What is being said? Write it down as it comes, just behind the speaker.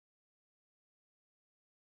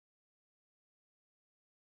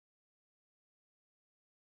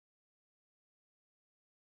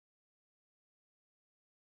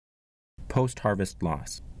Post-harvest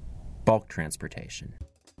loss, bulk transportation.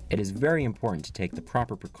 It is very important to take the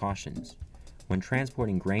proper precautions when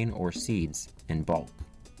transporting grain or seeds in bulk.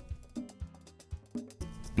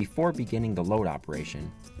 Before beginning the load operation,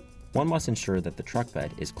 one must ensure that the truck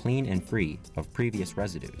bed is clean and free of previous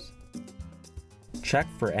residues. Check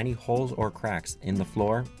for any holes or cracks in the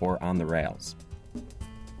floor or on the rails.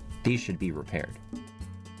 These should be repaired.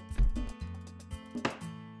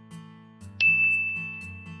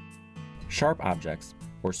 Sharp objects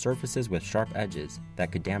or surfaces with sharp edges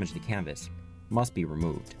that could damage the canvas must be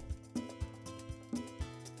removed.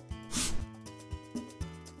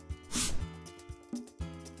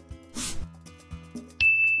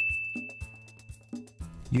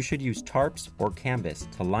 You should use tarps or canvas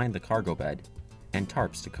to line the cargo bed and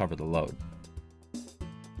tarps to cover the load.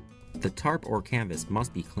 The tarp or canvas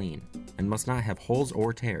must be clean and must not have holes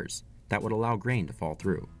or tears that would allow grain to fall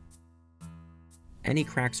through. Any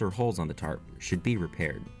cracks or holes on the tarp should be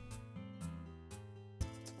repaired.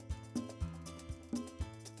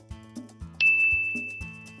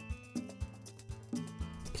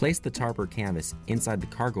 Place the tarp or canvas inside the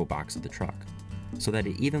cargo box of the truck so that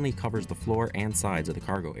it evenly covers the floor and sides of the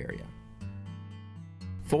cargo area.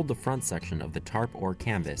 Fold the front section of the tarp or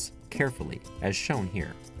canvas carefully as shown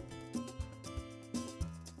here.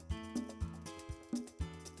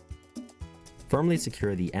 Firmly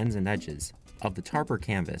secure the ends and edges of the tarp or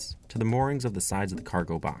canvas to the moorings of the sides of the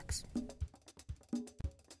cargo box.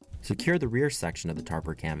 Secure the rear section of the tarp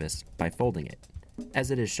or canvas by folding it,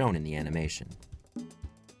 as it is shown in the animation.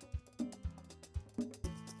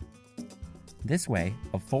 This way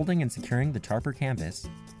of folding and securing the tarp or canvas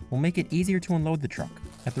will make it easier to unload the truck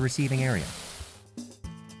at the receiving area.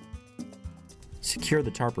 Secure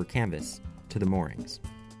the tarp or canvas to the moorings.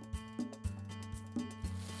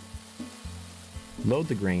 Load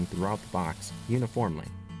the grain throughout the box uniformly.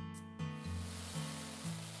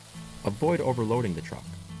 Avoid overloading the truck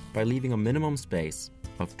by leaving a minimum space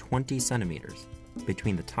of 20 centimeters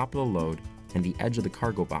between the top of the load and the edge of the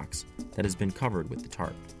cargo box that has been covered with the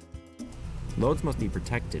tarp. Loads must be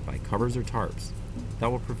protected by covers or tarps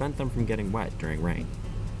that will prevent them from getting wet during rain.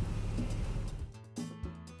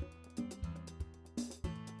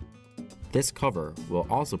 This cover will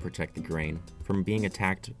also protect the grain from being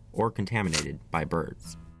attacked or contaminated by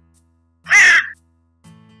birds.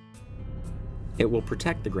 It will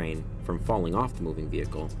protect the grain from falling off the moving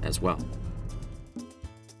vehicle as well.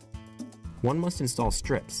 One must install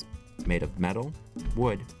strips made of metal,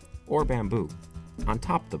 wood, or bamboo on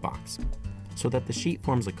top of the box so that the sheet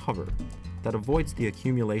forms a cover that avoids the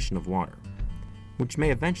accumulation of water, which may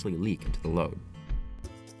eventually leak into the load.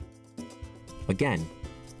 Again,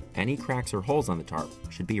 any cracks or holes on the tarp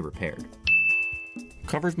should be repaired.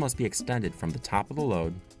 Covers must be extended from the top of the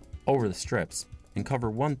load over the strips and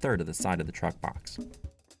cover 1/3 of the side of the truck box.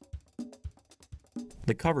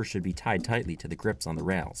 The cover should be tied tightly to the grips on the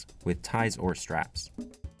rails with ties or straps.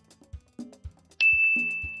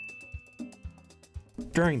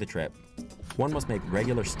 During the trip, one must make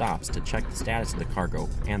regular stops to check the status of the cargo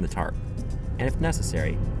and the tarp, and if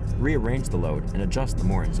necessary, rearrange the load and adjust the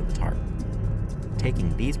moorings of the tarp.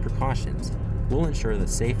 Taking these precautions will ensure the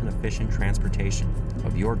safe and efficient transportation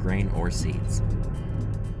of your grain or seeds.